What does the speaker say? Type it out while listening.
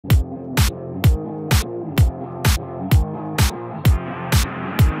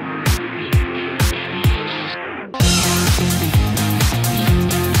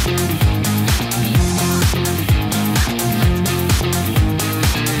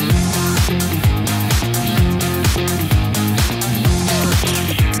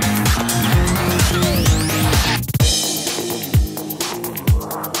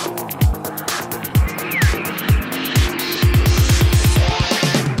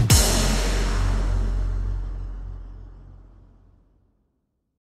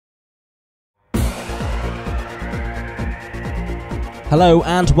Hello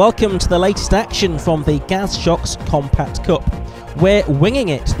and welcome to the latest action from the GazShocks Compact Cup. We're winging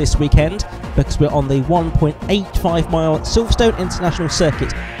it this weekend because we're on the 1.85 mile Silverstone International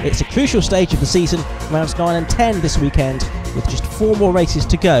Circuit. It's a crucial stage of the season, rounds 9 and 10 this weekend, with just 4 more races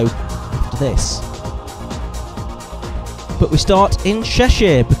to go after this. But we start in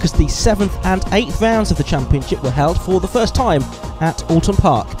Cheshire because the 7th and 8th rounds of the championship were held for the first time at Oulton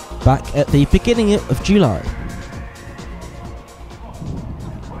Park back at the beginning of July.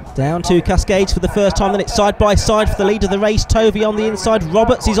 Down to Cascades for the first time, then it's side by side for the lead of the race. Tovey on the inside,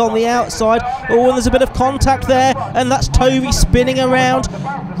 Roberts is on the outside. Oh, and there's a bit of contact there, and that's Tovey spinning around.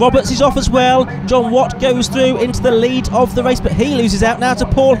 Roberts is off as well. John Watt goes through into the lead of the race, but he loses out now to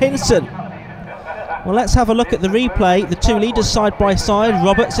Paul Hinson. Well, let's have a look at the replay. The two leaders side by side.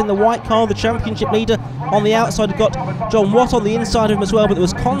 Roberts in the white car, the championship leader on the outside. We've got John Watt on the inside of him as well, but there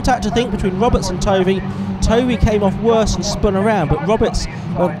was contact, I think, between Roberts and Tovey. Tovey came off worse and spun around, but Roberts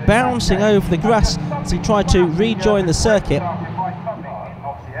went bouncing over the grass as he tried to rejoin the circuit.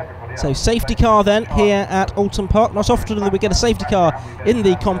 So safety car then here at Oulton Park. Not often that we get a safety car in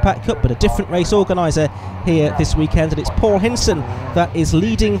the Compact Cup, but a different race organiser here this weekend, and it's Paul Hinson that is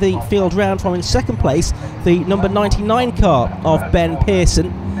leading the field round from in second place, the number 99 car of Ben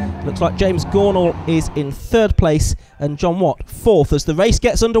Pearson. Looks like James Gornall is in third place and John Watt fourth as the race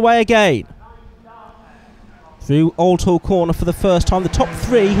gets underway again. Through Old Hall Corner for the first time. The top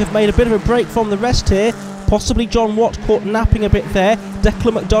three have made a bit of a break from the rest here. Possibly John Watt caught napping a bit there.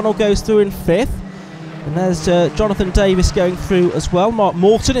 Declan McDonald goes through in fifth. And there's Jonathan Davis going through as well. Mark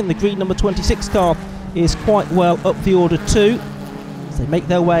Morton in the green number 26 car is quite well up the order too, as they make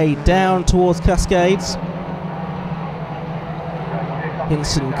their way down towards Cascades.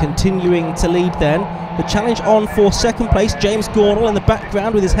 Hinson continuing to lead then. The challenge on for second place, James Gornall in the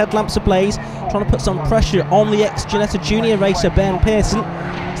background with his headlamps ablaze, trying to put some pressure on the ex-Ginetta Junior racer Ben Pearson.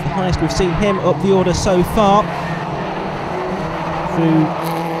 It's the highest we've seen him up the order so far. Through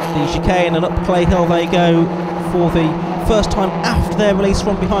the chicane and up Clay Hill they go for the first time after their release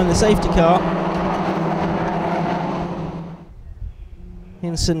from behind the safety car.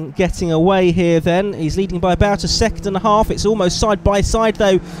 Hinson getting away here then. He's leading by about a second and a half. It's almost side by side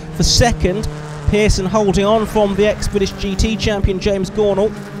though for second. Pearson holding on from the ex-British GT champion James Gornall,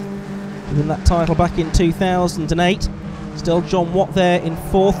 who won that title back in 2008. Still John Watt there in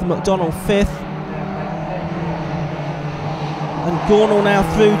fourth, McDonald fifth. And Gornall now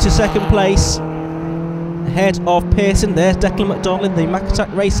through to second place, ahead of Pearson. There's Declan McDonald in the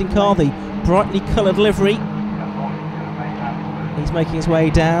Macatac racing car, the brightly coloured livery. He's making his way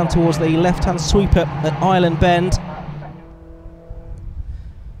down towards the left-hand sweeper at Island Bend.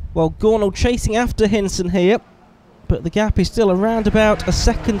 Well, Gornall chasing after Hinson here, but the gap is still around about a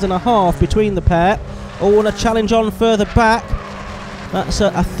second and a half between the pair. Oh, and a challenge on further back. That's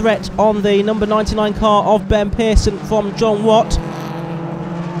a threat on the number 99 car of Ben Pearson from John Watt.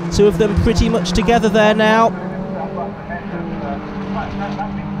 Two of them pretty much together there now.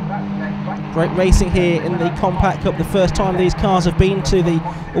 Great racing here in the Compact Cup, the first time these cars have been to the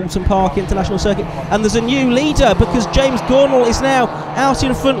Oulton Park International Circuit. And there's a new leader because James Gornall is now out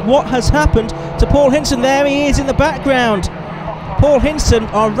in front. What has happened to Paul Hinson? There he is in the background. Paul Hinson,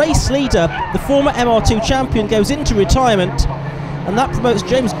 our race leader, the former MR2 champion, goes into retirement, and that promotes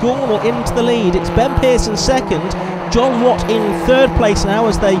James Gornall into the lead. It's Ben Pearson second, John Watt in third place now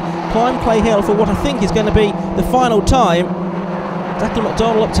as they climb Clay Hill for what I think is going to be the final time. Declan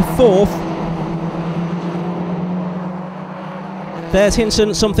McDonald up to fourth. There's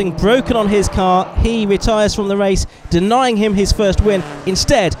Hinson, something broken on his car. He retires from the race, denying him his first win.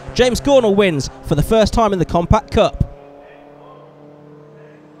 Instead, James Gornall wins for the first time in the Compact Cup.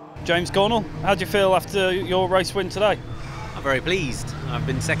 James Gornall, how do you feel after your race win today? I'm very pleased. I've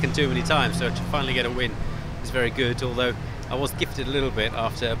been second too many times, so to finally get a win is very good, although I was gifted a little bit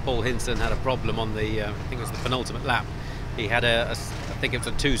after Paul Hinson had a problem on the, I think it was the penultimate lap. He had I think it was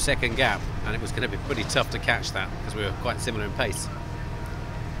a 2-second gap, and it was going to be pretty tough to catch that because we were quite similar in pace.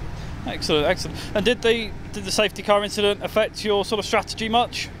 Excellent, excellent. And did the safety car incident affect your sort of strategy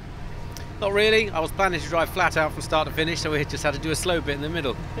much? Not really. I was planning to drive flat out from start to finish, so we just had to do a slow bit in the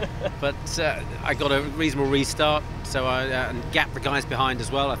middle. But I got a reasonable restart, so I and gapped the guys behind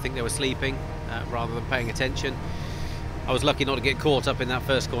as well. I think they were sleeping rather than paying attention. I was lucky not to get caught up in that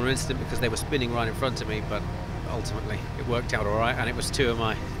first corner incident because they were spinning right in front of me, but ultimately it worked out all right, and it was two of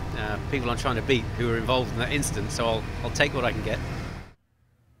my people I'm trying to beat who were involved in that incident, so I'll take what I can get.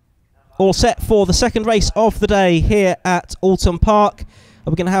 All set for the second race of the day here at Oulton Park.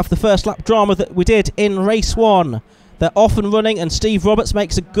 We're going to have the first lap drama that we did in race one. They're off and running, and Steve Roberts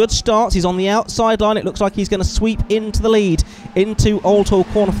makes a good start. He's on the outside line. It looks like he's going to sweep into the lead, into Oulton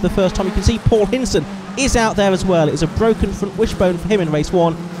corner for the first time. You can see Paul Hinson is out there as well. It was a broken front wishbone for him in race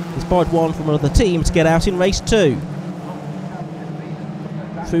 1. He's borrowed one from another team to get out in race 2.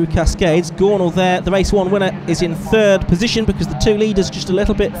 Through Cascades, Gornall there, the race 1 winner, is in 3rd position because the 2 leaders just a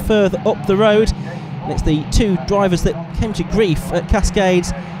little bit further up the road. And it's the 2 drivers that came to grief at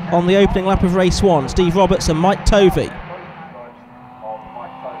Cascades on the opening lap of race 1, Steve Roberts and Mike Tovey.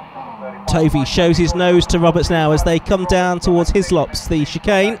 Tovey shows his nose to Roberts now as they come down towards Hislops, the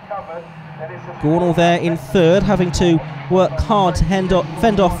chicane. Gornall there in 3rd, having to work hard to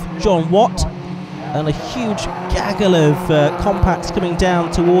fend off John Watt. And a huge gaggle of compacts coming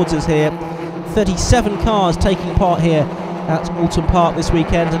down towards us here. 37 cars taking part here at Oulton Park this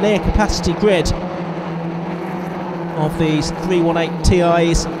weekend. A near capacity grid of these 318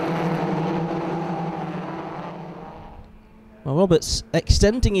 TIs. Well, Roberts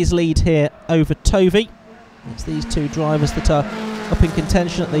extending his lead here over Tovey. It's these 2 drivers that are up in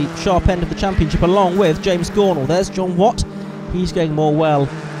contention at the sharp end of the championship, along with James Gornall. There's John Watt. He's going more well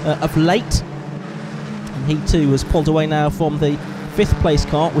of late. And he too was pulled away now from the 5th place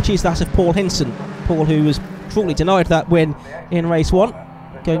car, which is that of Paul Hinson. Paul, who was cruelly denied that win in race 1,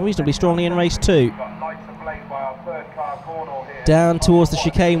 going reasonably strongly in race 2. Down towards the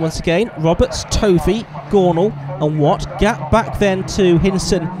chicane once again. Roberts, Tovey, Gornall and Watt. Gap back then to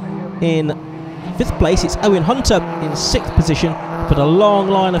Hinson in 5th place. It's Owen Hunter in 6th position, but a long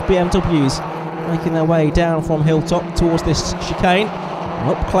line of BMWs making their way down from Hilltop towards this chicane. And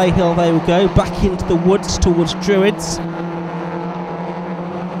up Clay Hill they will go, back into the woods towards Druids.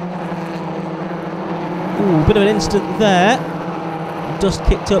 Ooh, bit of an incident there. Dust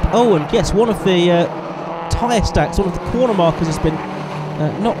kicked up. Oh, and yes, one of the tyre stacks, one of the corner markers has been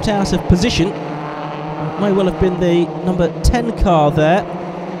knocked out of position. It may well have been the number 10 car there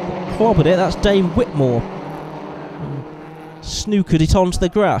that clobbered it. That's Dave Whitmore. Snookered it onto the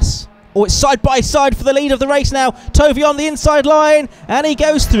grass. Oh, it's side by side for the lead of the race now. Tovey on the inside line, and he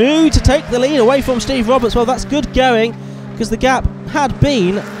goes through to take the lead away from Steve Roberts. Well, that's good going, because the gap had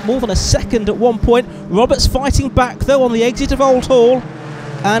been more than a second at one point. Roberts fighting back, though, on the exit of Old Hall,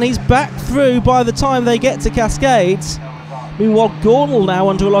 and he's back through by the time they get to Cascades. Meanwhile, Gornall now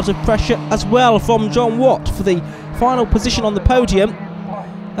under a lot of pressure as well from John Watt for the final position on the podium.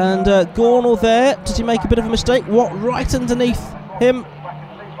 And Gornall there, did he make a bit of a mistake? Watt right underneath him.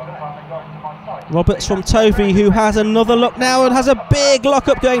 Roberts from Tovey, who has another look now and has a big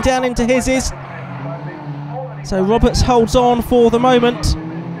lock-up going down into his's. So Roberts holds on for the moment.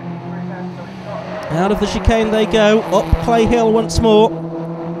 Out of the chicane they go, up Clay Hill once more.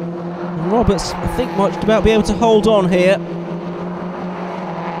 And Roberts, I think, might just about be able to hold on here.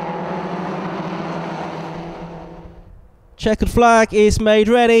 Checkered flag is made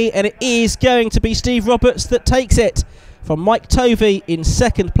ready, and it is going to be Steve Roberts that takes it from Mike Tovey in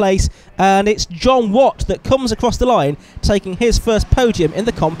 2nd place, and it's John Watt that comes across the line, taking his first podium in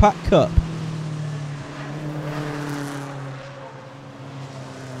the Compact Cup.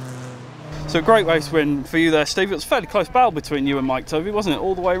 So a great race win for you there, Steve. It was a fairly close battle between you and Mike Tovey, wasn't it,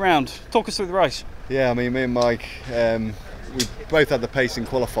 all the way around? Talk us through the race. Yeah, I mean, me and Mike, we both had the pace in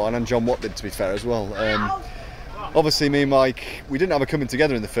qualifying, and John Watt did, to be fair, as well. Obviously, me and Mike, we didn't have a coming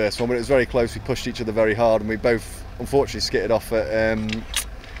together in the first one, but it was very close. We pushed each other very hard, and we both, unfortunately, skidded off at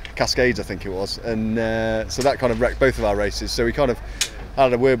Cascades, I think it was. And so that kind of wrecked both of our races. So we kind of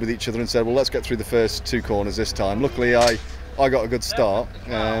had a word with each other and said, well, let's get through the first 2 corners this time. Luckily, I got a good start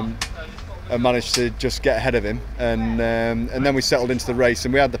and managed to just get ahead of him. And then we settled into the race,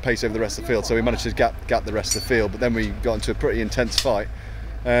 and we had the pace over the rest of the field. So we managed to gap the rest of the field. But then we got into a pretty intense fight.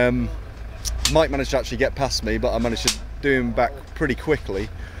 Mike managed to actually get past me, but I managed to do him back pretty quickly.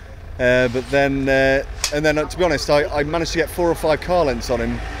 But then, to be honest, I managed to get 4 or 5 car lengths on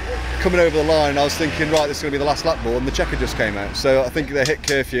him coming over the line. I was thinking, right, this is going to be the last lap ball, and the checker just came out. So I think they hit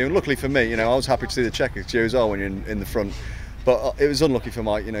curfew, and luckily for me, you know, I was happy to see the checker, because you always are when you're in the front. But it was unlucky for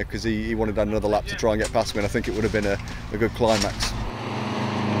Mike, you know, because he wanted another lap to try and get past me, and I think it would have been a good climax.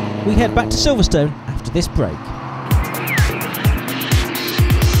 We head back to Silverstone after this break.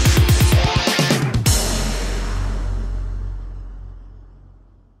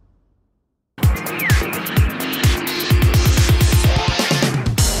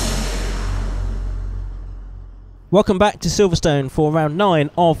 Welcome back to Silverstone for round 9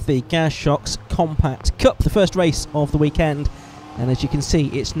 of the Gas Shocks Compact Cup, the first race of the weekend. And as you can see,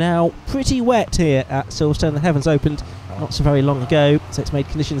 it's now pretty wet here at Silverstone. The heavens opened not so very long ago, so it's made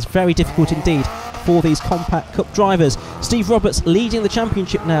conditions very difficult indeed for these Compact Cup drivers. Steve Roberts leading the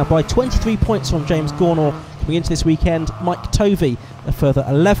championship now by 23 points from James Gornall, Coming into this weekend, Mike Tovey a further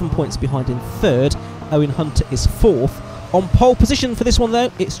 11 points behind in third. Owen Hunter is fourth. On pole position for this one though,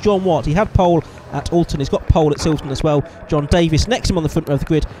 it's John Watt. He had pole at Oulton, he's got pole at Silverstone as well. John Davis next to him on the front row of the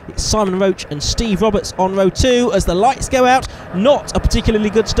grid. It's Simon Roach and Steve Roberts on row 2 as the lights go out. Not a particularly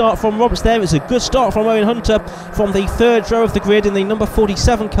good start from Roberts there. It's a good start from Owen Hunter from the third row of the grid in the number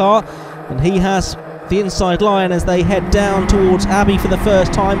 47 car, and he has the inside line as they head down towards Abbey for the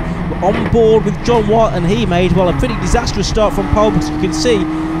first time. We're on board with John Watt, and he made, well, a pretty disastrous start from pole, because you can see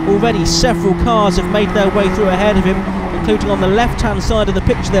already several cars have made their way through ahead of him, including on the left-hand side of the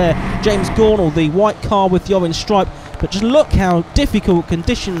picture there, James Gornall, the white car with the orange stripe. But just look how difficult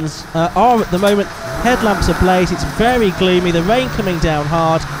conditions are at the moment. Headlamps ablaze, it's very gloomy, the rain coming down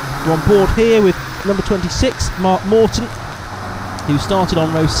hard. We're on board here with number 26, Mark Morton, who started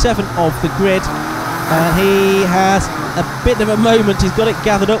on row 7 of the grid. And he has a bit of a moment, he's got it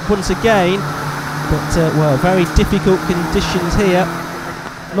gathered up once again. But, well, very difficult conditions here.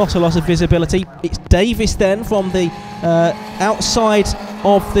 Not a lot of visibility. It's Davis then from the outside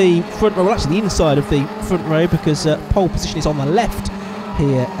of the front row, well, actually the inside of the front row, because pole position is on the left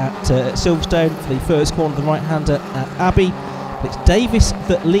here at Silverstone for the first corner, the right-hander at Abbey. But it's Davis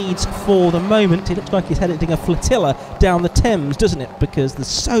that leads for the moment. It looks like he's heading a flotilla down the Thames, doesn't it? Because there's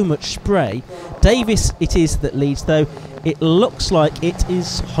so much spray. Davis it is that leads, though. It looks like it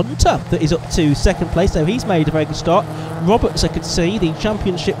is Hunter that is up to second place, so he's made a very good start. Roberts, I could see, the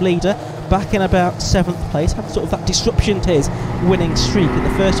championship leader, back in about 7th place, had sort of that disruption to his winning streak in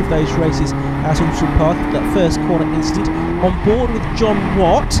the first of those races at Oulton Park, that first corner incident. On board with John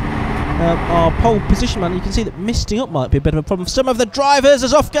Watt, our pole position man. You can see that misting up might be a bit of a problem for some of the drivers,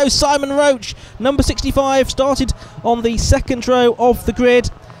 as off goes Simon Roach, number 65, started on the second row of the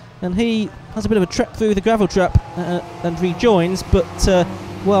grid, and he has a bit of a trek through the gravel trap and rejoins, but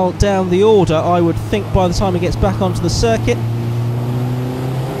well down the order, I would think, by the time he gets back onto the circuit.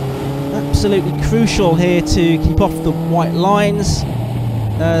 Absolutely crucial here to keep off the white lines,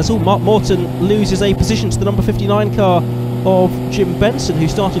 as Mark Morton loses a position to the number 59 car of Jim Benson, who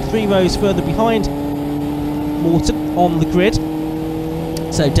started 3 rows further behind Morton on the grid.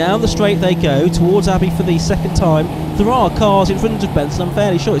 So down the straight they go towards Abbey for the second time. There are cars in front of Benson, I'm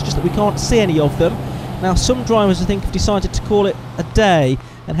fairly sure, it's just that we can't see any of them. Now some drivers, I think, have decided to call it a day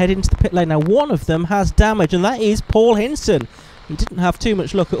and head into the pit lane. Now one of them has damage, and that is Paul Hinson. He didn't have too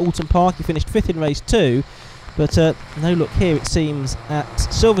much luck at Oulton Park, he finished 5th in race 2, but no luck here it seems at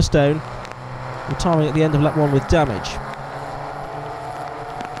Silverstone, retiring at the end of lap 1 with damage.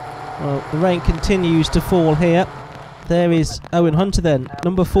 Well, the rain continues to fall here. There is Owen Hunter then,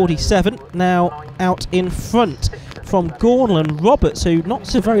 number 47, now out in front from Gornall and Roberts, who not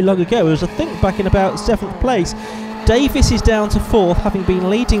so very long ago was, I think, back in about 7th place. Davis is down to 4th, having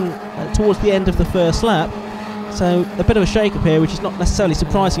been leading towards the end of the first lap. So a bit of a shake-up here, which is not necessarily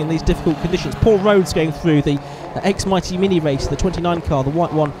surprising in these difficult conditions. Paul Rhodes going through the X-Mighty Mini Race, the 29 car, the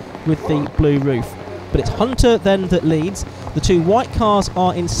white one with the blue roof. But it's Hunter then that leads. The 2 white cars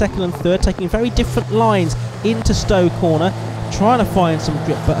are in 2nd and 3rd, taking very different lines into Stowe Corner, trying to find some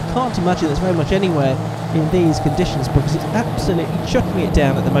grip, but I can't imagine there's very much anywhere in these conditions, because it's absolutely chucking it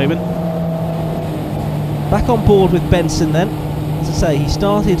down at the moment. Back on board with Benson then. As I say, he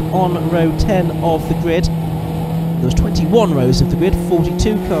started on row 10 of the grid. There was 21 rows of the grid,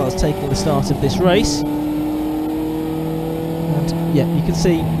 42 cars taking the start of this race. And yeah, you can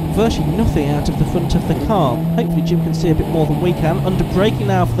see virtually nothing out of the front of the car. Hopefully Jim can see a bit more than we can. Under braking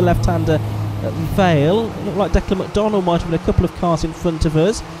now for the left-hander at Vale. It looked like Declan McDonnell might have been a couple of cars in front of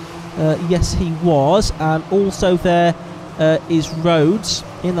us. Yes, he was. And also there is Rhodes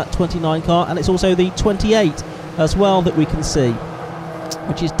in that 29 car, and it's also the 28 as well that we can see,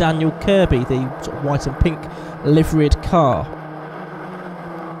 which is Daniel Kirby, the sort of white and pink liveried car.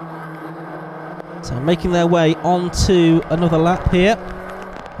 So making their way onto another lap here,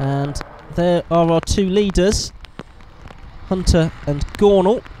 and there are our 2 leaders, Hunter and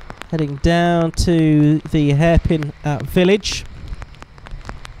Gornall, heading down to the hairpin at Village.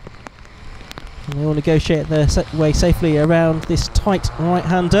 And they all negotiate their way safely around this tight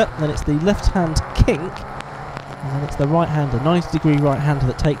right-hander. Then it's the left-hand kink, and then it's the right-hander, 90-degree right-hander,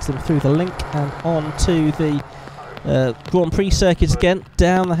 that takes them through the link and on to the Grand Prix circuit again,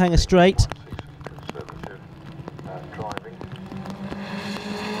 down the Hanger Straight.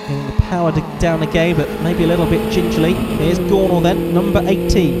 Getting the power down again, but maybe a little bit gingerly. Here's Gornall then, number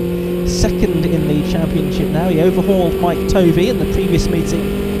 18, 2nd in the championship now. He overhauled Mike Tovey in the previous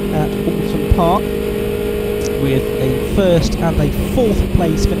meeting at Oulton Park with a 1st and a 4th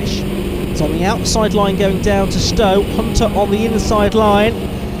place finish. It's on the outside line going down to Stowe. Hunter on the inside line.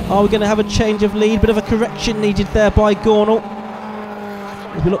 Are we going to have a change of lead? Bit of a correction needed there by Gornall.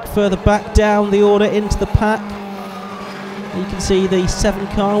 As we look further back down the order into the pack, you can see the 7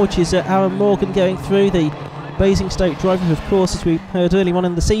 car, which is Aaron Morgan going through, the Basingstoke driver, who of course, as we heard early on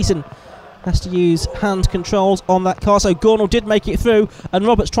in the season, has to use hand controls on that car. So Gornall did make it through, and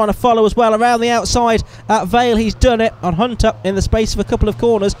Roberts trying to follow as well around the outside at Vale. He's done it on Hunter in the space of a couple of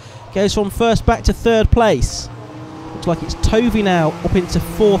corners. Goes from first back to third place. Looks like it's Tovey now up into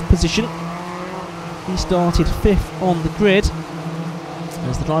 4th position. He started 5th on the grid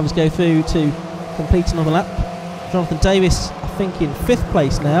as the drivers go through to complete another lap. Jonathan Davis, I think, in 5th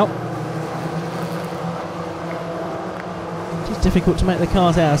place now. It is difficult to make the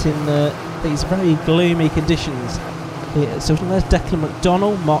cars out in these very gloomy conditions. So there's Declan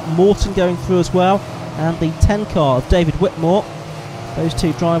McDonnell, Mark Morton going through as well, and the 10 car of David Whitmore. Those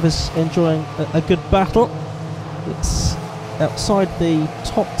 2 drivers enjoying a good battle. It's outside the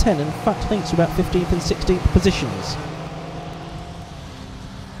top 10, in fact I think it's about 15th and 16th positions.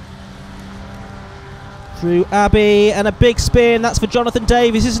 Through Abbey, and a big spin, that's for Jonathan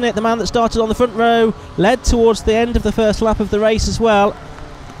Davies, isn't it? The man that started on the front row, led towards the end of the first lap of the race as well.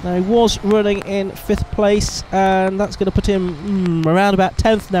 Now he was running in 5th place, and that's going to put him around about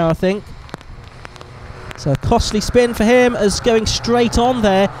 10th now, I think. So a costly spin for him, as going straight on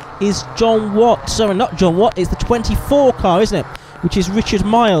there is John Watt. Sorry, not John Watt, it's the 24 car, isn't it? Which is Richard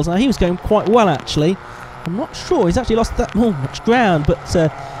Miles. Now he was going quite well actually. I'm not sure he's actually lost that much ground, but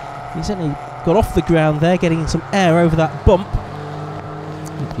he's certainly got off the ground there, getting some air over that bump.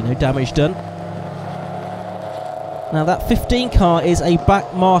 No damage done. Now that 15 car is a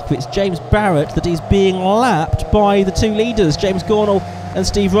back marker. It's James Barrett that is being lapped by the 2 leaders, James Gornall and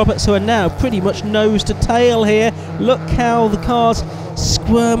Steve Roberts, who are now pretty much nose to tail here. Look how the cars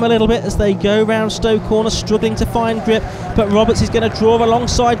squirm a little bit as they go round Stowe Corner, struggling to find grip, but Roberts is going to draw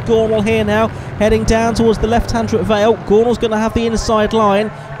alongside Gornall here now, heading down towards the left-hander at Vale. Gornall's going to have the inside line,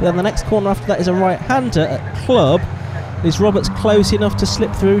 but then the next corner after that is a right-hander at Club. Is Roberts close enough to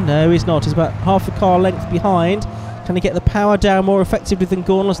slip through? No, he's not. He's about half a car length behind. Can he get the power down more effectively than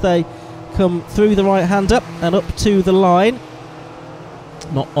Gornall as they come through the right-hander and up to the line?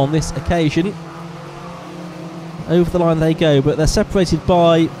 Not on this occasion. Over the line they go, but they're separated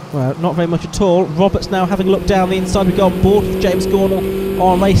by, well, not very much at all. Roberts now having looked down the inside. We go on board with James Gornall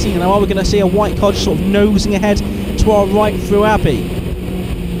on racing. Now are we going to see a white car sort of nosing ahead to our right through Abbey?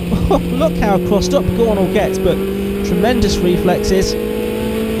 Look how crossed up Gornall gets, but tremendous reflexes,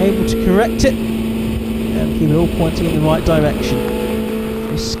 able to correct it and keep it all pointing in the right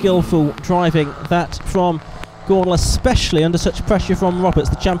direction. Skillful driving that from Gornall, especially under such pressure from Roberts,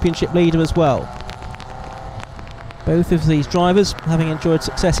 the championship leader as well. Both of these drivers having enjoyed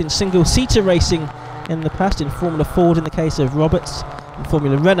success in single-seater racing in the past, in Formula Ford in the case of Roberts, and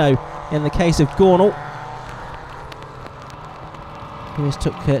Formula Renault in the case of Gornall, who has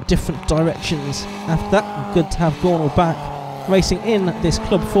took different directions after that. And good to have Gornall back racing in this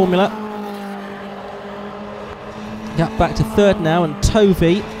club formula. Gap back to 3rd now, and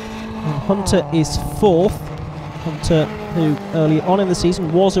Tovey, and Hunter is 4th. Hunter, who early on in the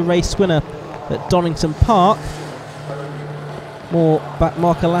season was a race winner at Donington Park. More back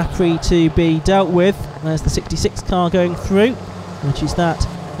marker lappery to be dealt with. There's the 66 car going through, which is that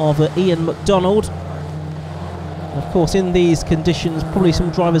of Ian McDonald. And of course, in these conditions, probably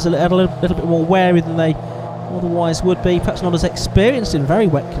some drivers are a little bit more wary than they otherwise would be. Perhaps not as experienced in very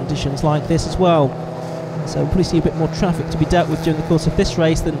wet conditions like this as well. So we'll probably see a bit more traffic to be dealt with during the course of this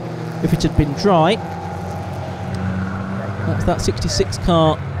race than if it had been dry. That's that 66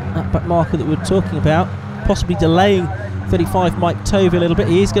 car, that back marker that we were talking about, possibly delaying 35 Mike Tovey a little bit.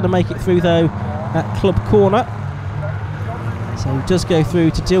 He is going to make it through though at Club Corner, so he does go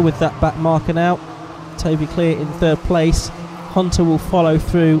through to deal with that back marker now. Tovey clear in 3rd place. Hunter will follow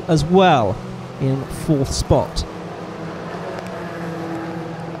through as well in 4th spot.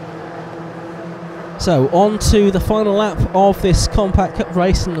 So on to the final lap of this Compact Cup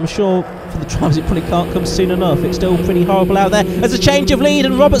race, and I'm sure for the drivers it probably can't come soon enough. It's still pretty horrible out there. There's a change of lead,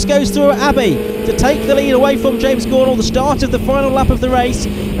 and Roberts goes through at Abbey to take the lead away from James Gornall, the start of the final lap of the race.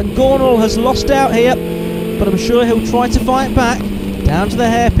 And Gornall has lost out here, but I'm sure he'll try to fight back. Down to the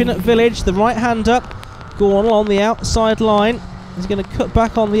hairpin at Village, the right-hander. Gornall on the outside line. He's going to cut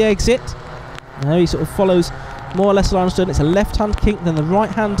back on the exit. Now he sort of follows more or less line. It's a left-hand kink, then the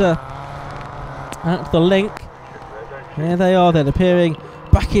right-hander at the link. There they are then, appearing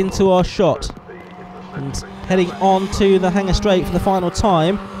back into our shot and heading on to the hanger straight for the final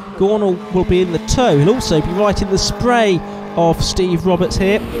time. Gornall will be in the tow. He'll also be right in the spray of Steve Roberts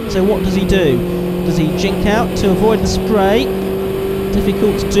here. So what does he do? Does he jink out to avoid the spray?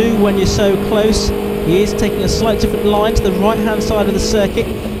 Difficult to do when you're so close. He is taking a slightly different line to the right-hand side of the circuit.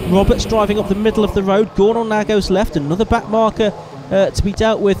 Roberts driving up the middle of the road. Gornall now goes left. Another back marker to be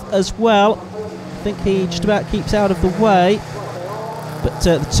dealt with as well. I think he just about keeps out of the way. But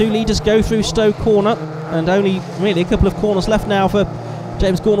the two leaders go through Stowe Corner, and only really a couple of corners left now for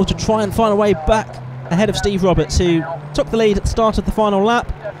James Gornall to try and find a way back ahead of Steve Roberts, who took the lead at the start of the final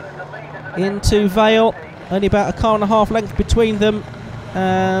lap into Vale. Only about a car and a half length between them,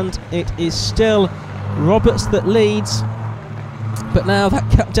 and it is still Roberts that leads. But now that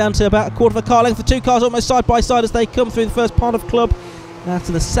cut down to about a quarter of a car length. The two cars almost side by side as they come through the first part of Club, now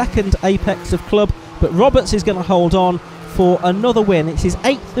to the second apex of Club. But Roberts is going to hold on for another win. It's his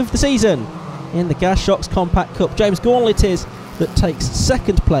 8th of the season in the Gas Shocks Compact Cup. James Gornall it is that takes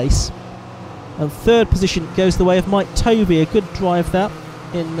second place, and third position goes the way of Mike Tovey. A good drive that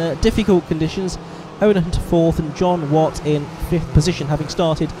in difficult conditions. Owen Hunter fourth, and John Watt in 5th position, having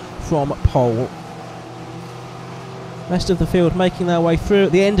started from pole. Rest of the field making their way through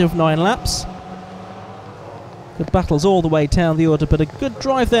at the end of 9 laps. Good battles all the way down the order, but a good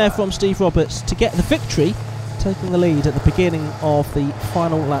drive there from Steve Roberts to get the victory, taking the lead at the beginning of the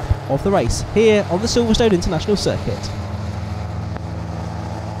final lap of the race here on the Silverstone International Circuit.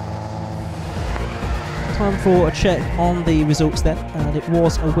 Time for a check on the results then, and it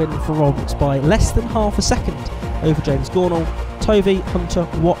was a win for Roberts by less than half a second over James Gornall, Tovey, Hunter,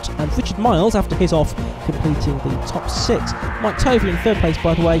 Watt and Richard Miles after his off, completing the top 6. Mike Tovey in 3rd place,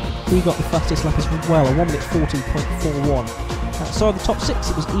 by the way, he got the fastest lap as well, a 1:40.41. Outside the top 6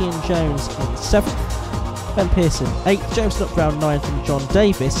 it was Ian Jones in 7th, Ben Pearson 8th, James Nutbrown 9th and John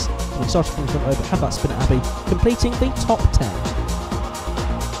Davis, and he started from the front row but had that spin at Abbey, completing the top 10.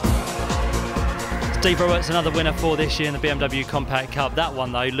 Steve Roberts, another winner for this year in the BMW Compact Cup. That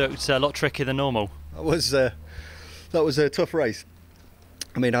one though looked a lot trickier than normal. That was a tough race.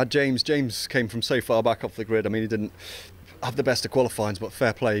 I mean, James came from so far back off the grid. I mean, he didn't have the best of qualifyings, but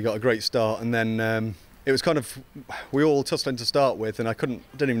fair play, he got a great start. And then it was kind of, we all tussling to start with, and didn't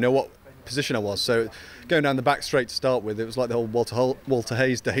even know what position I was. So going down the back straight to start with, it was like the whole Walter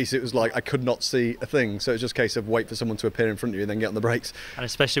Hayes days. It was like I could not see a thing. So it was just a case of wait for someone to appear in front of you and then get on the brakes. And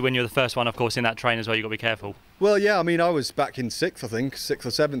especially when you're the first one, of course, in that train as well, you've got to be careful. Well, yeah, I mean, I was back in 6th, I think, 6th or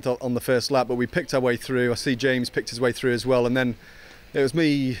 7th on the first lap, but we picked our way through. I see James picked his way through as well, and then it was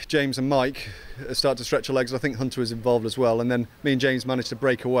me, James and Mike started to stretch our legs. I think Hunter was involved as well, and then me and James managed to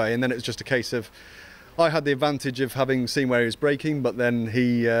break away, and then it was just a case of I had the advantage of having seen where he was braking, but then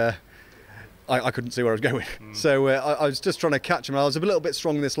I couldn't see where I was going. So I was just trying to catch him. I was a little bit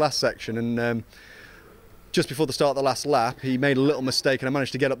strong in this last section, and just before the start of the last lap, he made a little mistake, and I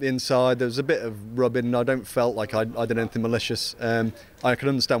managed to get up the inside. There was a bit of rubbing. I don't felt like I did anything malicious. I can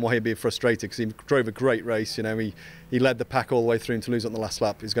understand why he'd be frustrated because he drove a great race. You know, he led the pack all the way through, and to lose on the last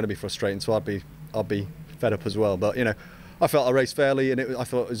lap is going to be frustrating. So I'd be fed up as well. But you know, I felt I raced fairly, and I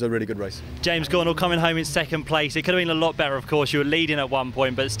thought it was a really good race. James Gornall coming home in 2nd place. It could have been a lot better, of course. You were leading at one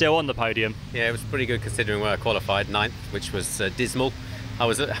point, but still on the podium. Yeah, it was pretty good considering where I qualified, 9th, which was dismal. I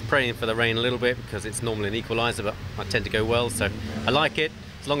was praying for the rain a little bit because it's normally an equaliser, but I tend to go well, so I like it.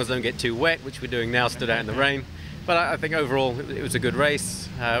 As long as I don't get too wet, which we're doing now, stood out in the rain. But I think overall it was a good race.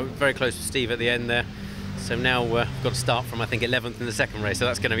 Very close to Steve at the end there. So now we've got to start from, I think, 11th in the second race, so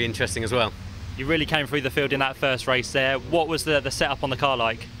that's going to be interesting as well. You really came through the field in that first race there. What was the setup on the car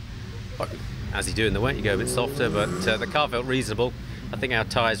like? As you do in the wet, you go a bit softer, but the car felt reasonable. I think our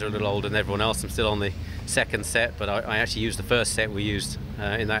tyres are a little older than everyone else. I'm still on the second set, but I actually used the first set we used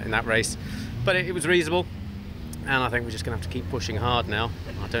in that race. But it was reasonable, and I think we're just going to have to keep pushing hard now.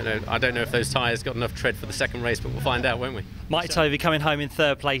 I don't know if those tyres got enough tread for the second race, but we'll find out, won't we? Mike Tovey coming home in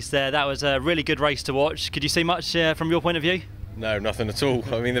 3rd place there. That was a really good race to watch. Could you see much from your point of view? No, nothing at all.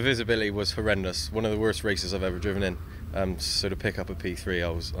 I mean, the visibility was horrendous. One of the worst races I've ever driven in. So to pick up a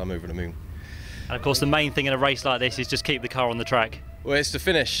P3, I'm over the moon. And of course, the main thing in a race like this is just keep the car on the track. Well, it's the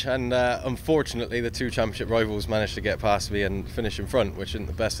finish, and unfortunately, the two championship rivals managed to get past me and finish in front, which isn't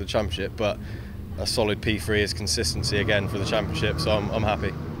the best of the championship, but a solid P3 is consistency again for the championship, so I'm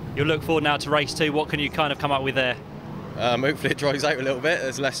happy. You'll look forward now to race 2. What can you kind of come up with there? Hopefully, it dries out a little bit.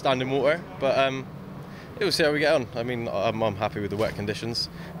 There's less standing water, but we'll see how we get on. I mean, I'm happy with the wet conditions.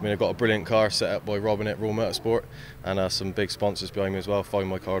 I mean, I've got a brilliant car set up by Robin at Raw Motorsport, and some big sponsors behind me as well,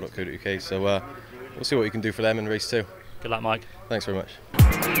 findmycar.co.uk. So we'll see what we can do for them in race 2. Good luck, Mike. Thanks very much.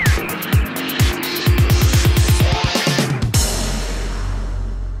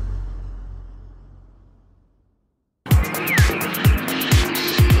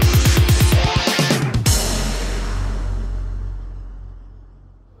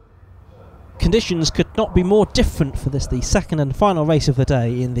 conditions could not be more different for this, the second and final race of the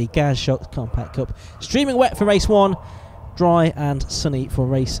day in the Gas Shocks Compact Cup. Streaming wet for race 1, dry and sunny for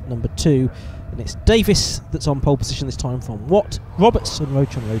race number 2. And it's Davis that's on pole position this time from Watt, Roberts and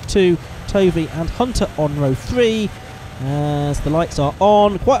Roach on row 2, Tovey and Hunter on row 3. As the lights are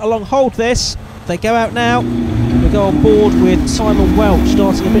on, quite a long hold this. They go out now. We go on board with Simon Welch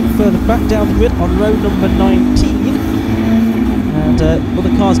starting a bit further back down the grid on row number 19. And other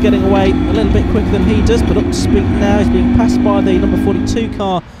cars getting away a little bit quicker than he does, but up to speed now. He's being passed by the number 42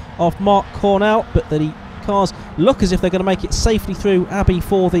 car of Mark Cornell, but the cars look as if they're going to make it safely through Abbey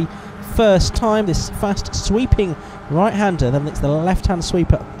for the first time. This fast sweeping right-hander, then it's the left-hand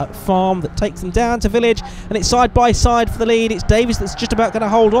sweep at Farm that takes them down to Village, and it's side by side for the lead. It's Davis that's just about going to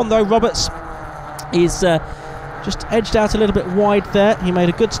hold on though. Roberts is just edged out a little bit wide there. He made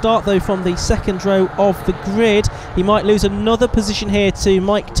a good start though from the second row of the grid. He might lose another position here to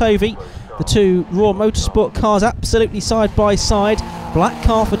Mike Tovey. The two Raw Motorsport cars absolutely side by side. Black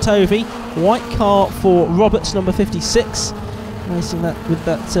car for Tovey, white car for Roberts, number 56. Racing that with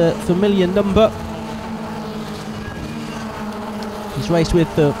that familiar number. He's raced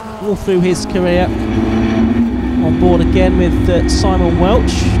with all through his career. On board again with Simon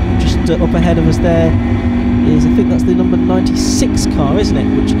Welch. Just up ahead of us there is, I think that's the number 96 car, isn't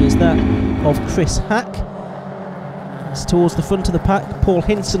it? Which is that of Chris Hack. It's towards the front of the pack. Paul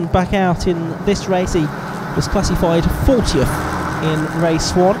Hinson back out in this race. He was classified 40th in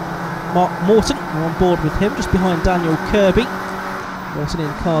race 1. Mark Morton, we're on board with him, just behind Daniel Kirby. Morton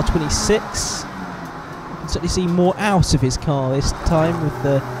in car 26. You can certainly see more out of his car this time, with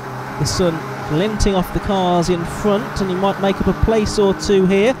the sun glinting off the cars in front, and he might make up a place or two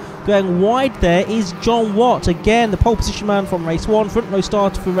here. Going wide there is John Watt, again the pole position man from race 1, front row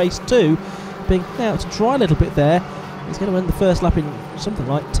starter for race 2, being out to try a little bit there. He's going to end the first lap in something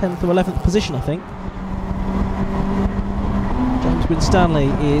like 10th or 11th position, I think. James Winstanley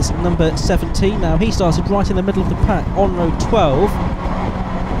is number 17 now. He started right in the middle of the pack on row 12.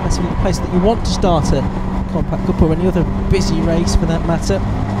 That's the place that you want to start a Compact Cup or any other busy race for that matter.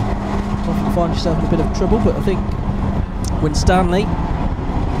 Often find yourself in a bit of trouble, but I think Winstanley,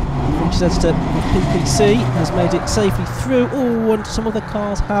 reaches us to PPC, has made it safely through. Oh, and some other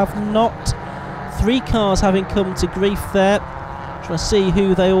cars have not. 3 cars having come to grief there. Trying to see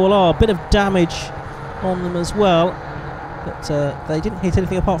who they all are. Bit of damage on them as well, but they didn't hit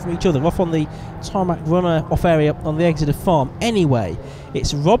anything apart from each other. Off on the tarmac runner off area on the exit of Farm. Anyway,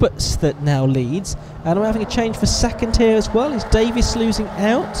 it's Roberts that now leads, and we're having a change for second here as well. Is Davis losing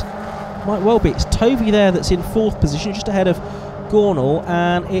out? Might well be. It's Tovey there that's in 4th position, just ahead of Gornall,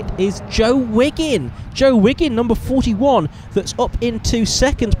 and it is Joe Wiggin. Joe Wiggin, number 41, that's up into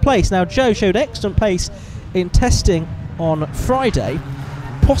 2nd place. Now, Joe showed excellent pace in testing on Friday.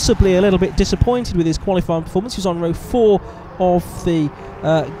 Possibly a little bit disappointed with his qualifying performance. He was on row 4 of the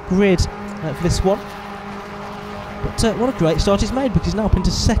grid for this one. But what a great start he's made, because he's now up into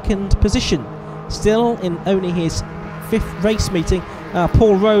 2nd position. Still in only his 5th race meeting.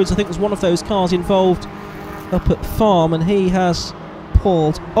 Paul Rhodes, I think, was one of those cars involved up at Farm, and he has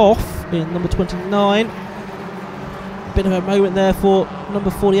pulled off in number 29. Bit of a moment there for number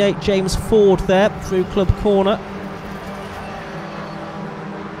 48, James Ford, there through Club Corner.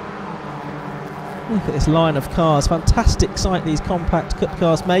 Look at this line of cars. Fantastic sight these Compact Cup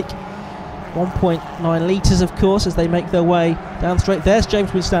cars make. 1.9 litres, of course, as they make their way down straight. There's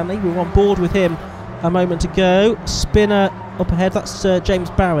James Winstanley. We were on board with him a moment ago. Spinner up ahead. That's James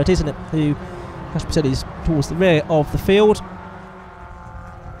Barrett, isn't it? Who, as we said, is towards the rear of the field.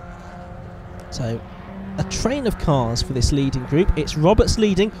 So, a train of cars for this leading group. It's Roberts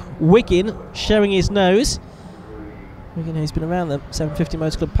leading. Wiggin showing his nose. Wiggin, who's been around the 750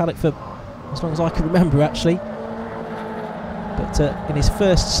 Motor Club paddock for as long as I can remember, actually. But in his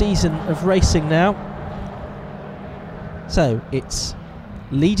first season of racing now. So it's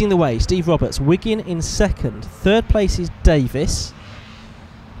leading the way, Steve Roberts. Wiggin in 2nd. 3rd place is Davis.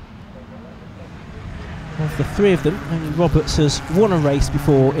 Of the 3 of them, only Roberts has won a race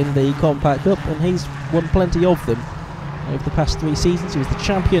before in the Compact Cup, and he's won plenty of them over the past 3 seasons. He was the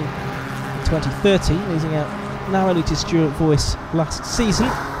champion in 2013, losing out narrowly to Stuart Voice last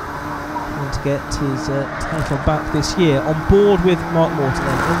season. To get his title back this year. On board with Mark Morton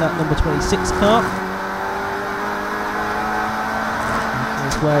in that number 26 car.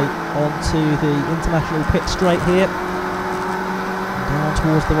 Making his way onto the international pit straight here. Down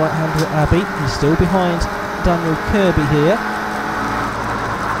towards the right hand of Abbey. He's still behind Daniel Kirby here.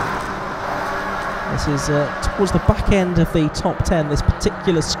 This is towards the back end of the top 10. This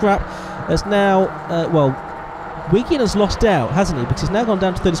particular scrap has now, Wiggin has lost out, hasn't he? Because he's now gone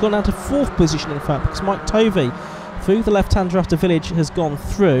down to third. He's gone down to fourth position, in fact, because Mike Tovey, through the left-hander after Village, has gone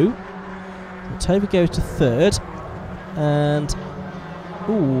through. So Tovey goes to third. And,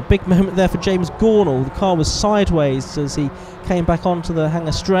 ooh, big moment there for James Gornall. The car was sideways as he came back onto the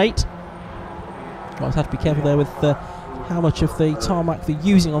hanger straight. I've had to be careful there with how much of the tarmac they're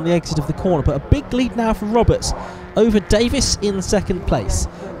using on the exit of the corner. But a big lead now for Roberts over Davis in second place.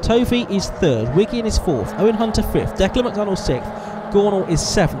 Tovey is third, Wiggin is fourth, Owen Hunter fifth, Declan McDonald sixth, Gornall is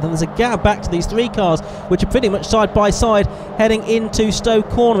seventh. And there's a gap back to these three cars, which are pretty much side by side heading into Stowe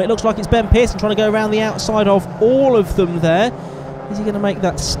Corner. It looks like it's Ben Pearson trying to go around the outside of all of them there. Is he going to make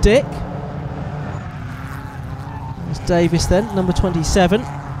that stick? It's Davis then, number 27,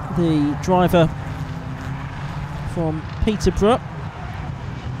 the driver from Peterborough.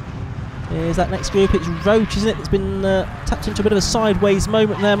 Is that next group? It's Roach, isn't it? It's been tapped into a bit of a sideways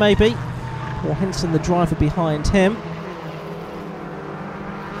moment there, maybe. Or Henson, the driver behind him.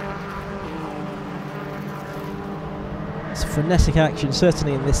 It's frenetic action,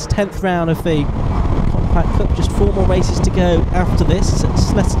 certainly in this 10th round of the Compact Cup. Just 4 more races to go after this at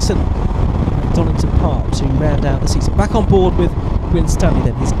Snetterton and Donington Park to round out the season. Back on board with Wyn Stanley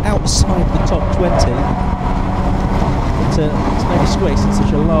then. He's outside the top 20. It's no disgrace in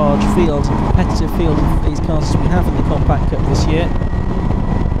such a large field, a competitive field of these cars as we have in the Compact Cup this year.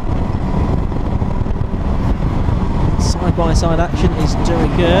 Side-by-side action is de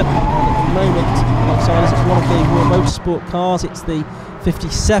rigueur, and at the moment, outside us, it's one of the Royal Motorsport cars. It's the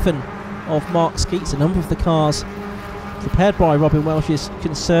 57 of Mark Skeets, a number of the cars prepared by Robin Welsh's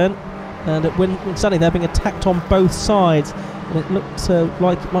concern, and at Wyn Stanley they're being attacked on both sides, and it looked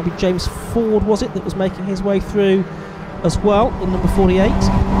like it might be James Ford, was it, that was making his way through as well in number 48.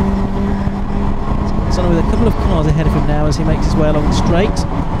 So with a couple of cars ahead of him now as he makes his way along the straight.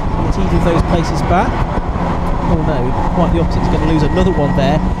 He'll get either of those places back. Oh no, quite the opposite. He's going to lose another one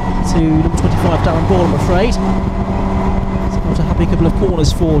there to number 25 Darren Ball, I'm afraid. It's not a happy couple of corners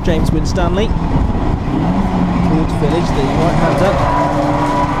for James Wyn Stanley. Towards Village, the right-hander.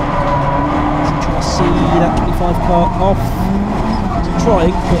 He's trying to see that 25 car off. He's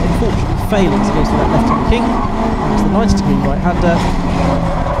trying, but unfortunately failing to go through that left-hand king. It's the 90-degree right-hander.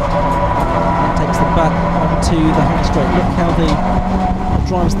 And takes them back onto the hanger straight. Look how the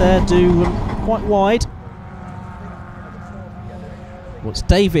drivers there do run quite wide. Well, it's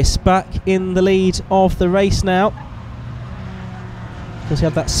Davis back in the lead of the race now. Because he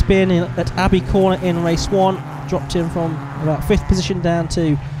had that spin in at Abbey Corner in race 1. Dropped him from about 5th position down to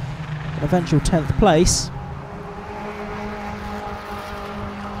an eventual 10th place.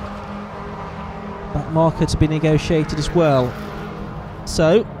 That marker to be negotiated as well.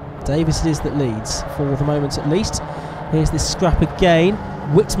 So, Davis it is that leads, for the moment at least. Here's this scrap again.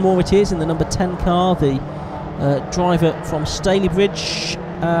 Whitmore it is in the number 10 car, the driver from Stalybridge,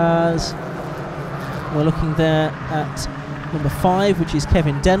 as we're looking there at number 5, which is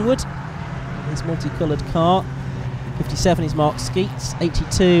Kevin Denwood. His multicoloured car. 57 is Mark Skeets,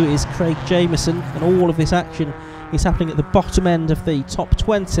 82 is Craig Jameson, and all of this action is happening at the bottom end of the top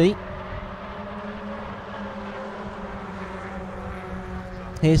 20.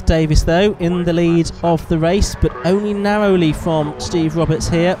 Here's Davis though in the lead of the race, but only narrowly from Steve Roberts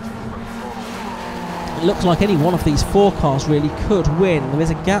here. It looks like any one of these 4 cars really could win. There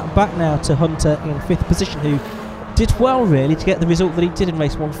is a gap back now to Hunter in 5th position, who did well really to get the result that he did in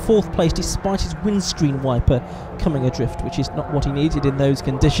race 1. 4th place despite his windscreen wiper coming adrift, which is not what he needed in those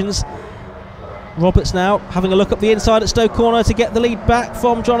conditions. Roberts now having a look up the inside at Stowe Corner to get the lead back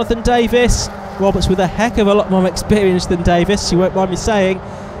from Jonathan Davis. Roberts with a heck of a lot more experience than Davis, you won't mind me saying.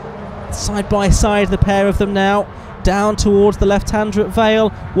 Side by side the pair of them now, down towards the left-hander at Vale.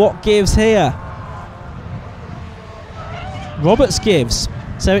 What gives here? Roberts gives.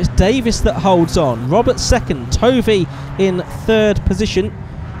 So it's Davis that holds on. Roberts second, Tovey in 3rd position.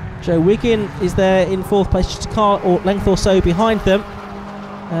 Joe Wiggin is there in 4th place, just a car or length or so behind them.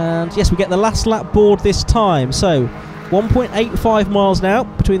 And yes, we get the last lap board this time. So 1.85 miles now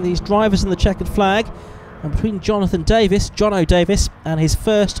between these drivers and the checkered flag, and between Jonathan Davis, Jono Davis, and his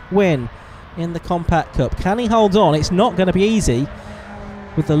first win in the Compact Cup. Can he hold on? It's not going to be easy.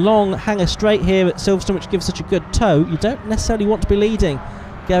 With the long hanger straight here at Silverstone, which gives such a good tow, you don't necessarily want to be leading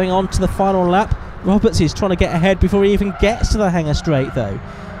going on to the final lap. Roberts is trying to get ahead before he even gets to the hanger straight though.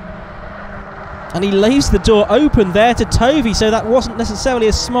 And he leaves the door open there to Tovey, so that wasn't necessarily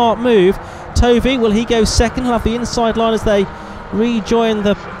a smart move. Tovey, will he go second? He'll have the inside line as they rejoin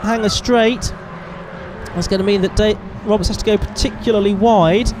the hanger straight. That's going to mean that Roberts has to go particularly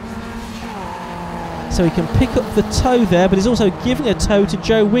wide, so he can pick up the tow there, but he's also giving a tow to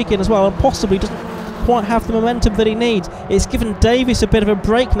Joe Wiggin as well, and possibly doesn't quite have the momentum that he needs. It's given Davis a bit of a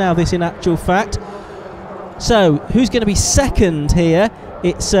break now, this in actual fact. So, who's going to be second here?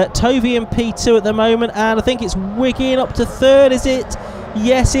 It's Tovey in P2 at the moment, and I think it's Wiggin up to third, is it?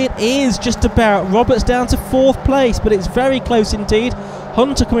 Yes, it is, just about. Roberts down to fourth place, but it's very close indeed.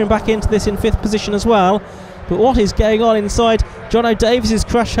 Hunter coming back into this in fifth position as well. But what is going on inside John O'Davis's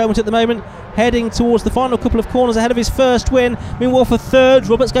crash helmet at the moment? Heading towards the final couple of corners ahead of his first win. Meanwhile, for third,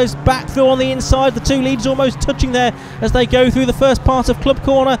 Roberts goes back through on the inside. The two leaders almost touching there as they go through the first part of Club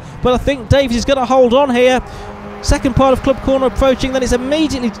Corner. But I think Davis is going to hold on here. Second part of Club Corner approaching, then it's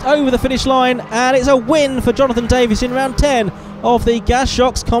immediately over the finish line, and it's a win for Jonathan Davis in round 10 of the Gas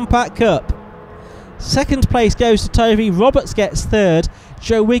Shocks Compact Cup. Second place goes to Tovey. Roberts gets third.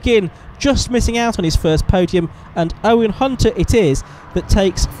 Joe Wiggin just missing out on his first podium, and Owen Hunter it is that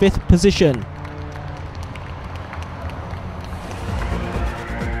takes fifth position.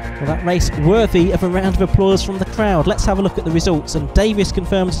 Well, that race worthy of a round of applause from the crowd. Let's have a look at the results, and Davis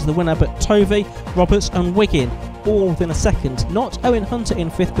confirms as the winner, but Tovey, Roberts and Wiggin all within a second. Not Owen Hunter in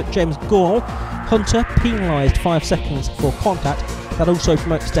fifth, but James Gornall. Hunter penalised 5 seconds for contact. That also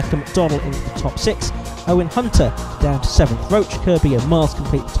promotes Declan McDonald into the top 6. Owen Hunter down to 7th. Roach, Kirby and Miles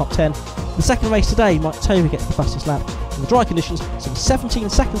complete the top 10. The second race today, Mike Tovey gets the fastest lap. In the dry conditions, some 17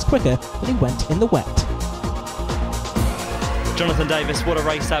 seconds quicker than he went in the wet. Jonathan Davis, what a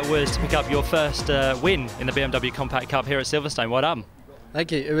race that was to pick up your first win in the BMW Compact Cup here at Silverstone. Well done.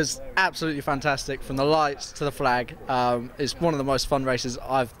 Thank you. It was absolutely fantastic from the lights to the flag. It's one of the most fun races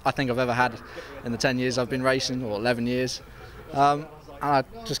I think I've ever had in the 10 years I've been racing, or 11 years. And I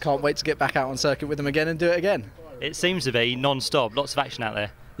just can't wait to get back out on circuit with them again and do it again. It seems to be non-stop, lots of action out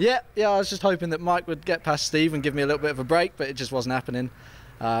there. Yeah, I was just hoping that Mike would get past Steve and give me a little bit of a break, but it just wasn't happening.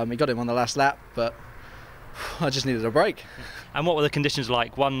 He got him on the last lap, but I just needed a break. And what were the conditions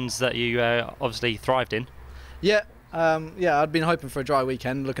like? Ones that you obviously thrived in? Yeah, I'd been hoping for a dry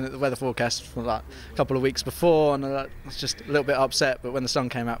weekend, looking at the weather forecast for like a couple of weeks before, and I was just a little bit upset. But when the sun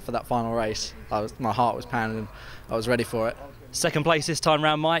came out for that final race, my heart was pounding, and I was ready for it. Second place this time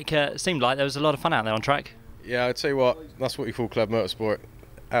round, Mike. It seemed like there was a lot of fun out there on track. Yeah, I'd tell you what, that's what you call Club Motorsport.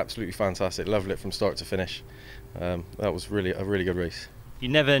 Absolutely fantastic. Loved it from start to finish. That was really a really good race. You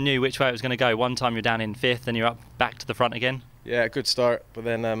never knew which way it was going to go. One time you're down in 5th, then you're up back to the front again. Yeah, good start, but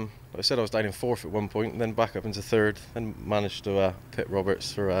then like I said, I was down in 4th at one point, and then back up into 3rd, then managed to pit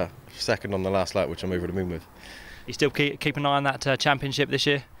Roberts for 2nd on the last lap, which I'm over the moon with. You still keep an eye on that championship this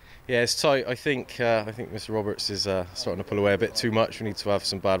year? Yeah, it's tight. I think Mr. Roberts is starting to pull away a bit too much. We need to have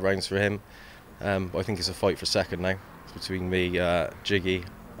some bad rounds for him. But I think it's a fight for 2nd now. It's between me, Jiggy,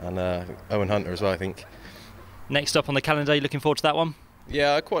 and Owen Hunter as well, I think. Next up on the calendar, you looking forward to that one?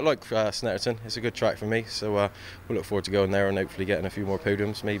 Yeah, I quite like Snetterton. It's a good track for me, so we'll look forward to going there and hopefully getting a few more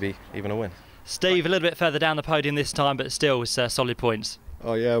podiums, maybe even a win. Steve, a little bit further down the podium this time, but still with solid points.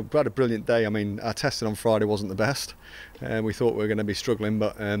 Oh yeah, we had a brilliant day. I mean, our testing on Friday wasn't the best. We thought we were going to be struggling,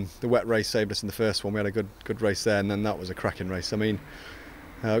 but the wet race saved us in the first one. We had a good race there, and then that was a cracking race. I mean,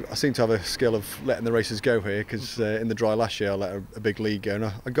 I seem to have a skill of letting the races go here, because in the dry last year I let a big lead go, and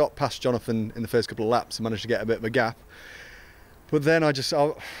I got past Jonathan in the first couple of laps and managed to get a bit of a gap. But then I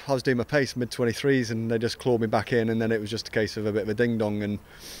was doing my pace mid-23s, and they just clawed me back in, and then it was just a case of a bit of a ding-dong. And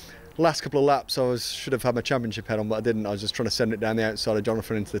last couple of laps should have had my championship head on, but I didn't. I was just trying to send it down the outside of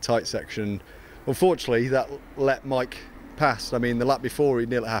Jonathan into the tight section. Unfortunately, that let Mike pass. I mean, the lap before it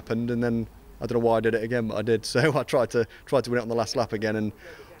nearly happened, and then I don't know why I did it again, but I did. So I tried to win it on the last lap again, and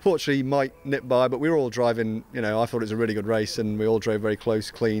fortunately Mike nipped by, but we were all driving, I thought it was a really good race, and we all drove very close,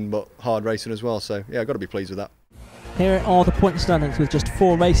 clean, but hard racing as well. So yeah, I've got to be pleased with that. Here are the point standings with just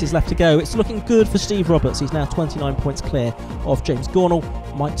 4 races left to go. It's looking good for Steve Roberts. He's now 29 points clear of James Gornall.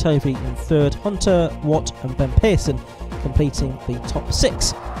 Mike Tovey in 3rd. Hunter, Watt and Ben Pearson completing the top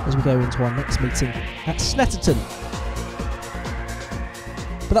 6 as we go into our next meeting at Snetterton.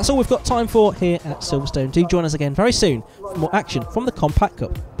 But that's all we've got time for here at Silverstone. Do join us again very soon for more action from the Compact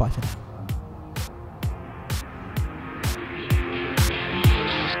Cup. Bye for now.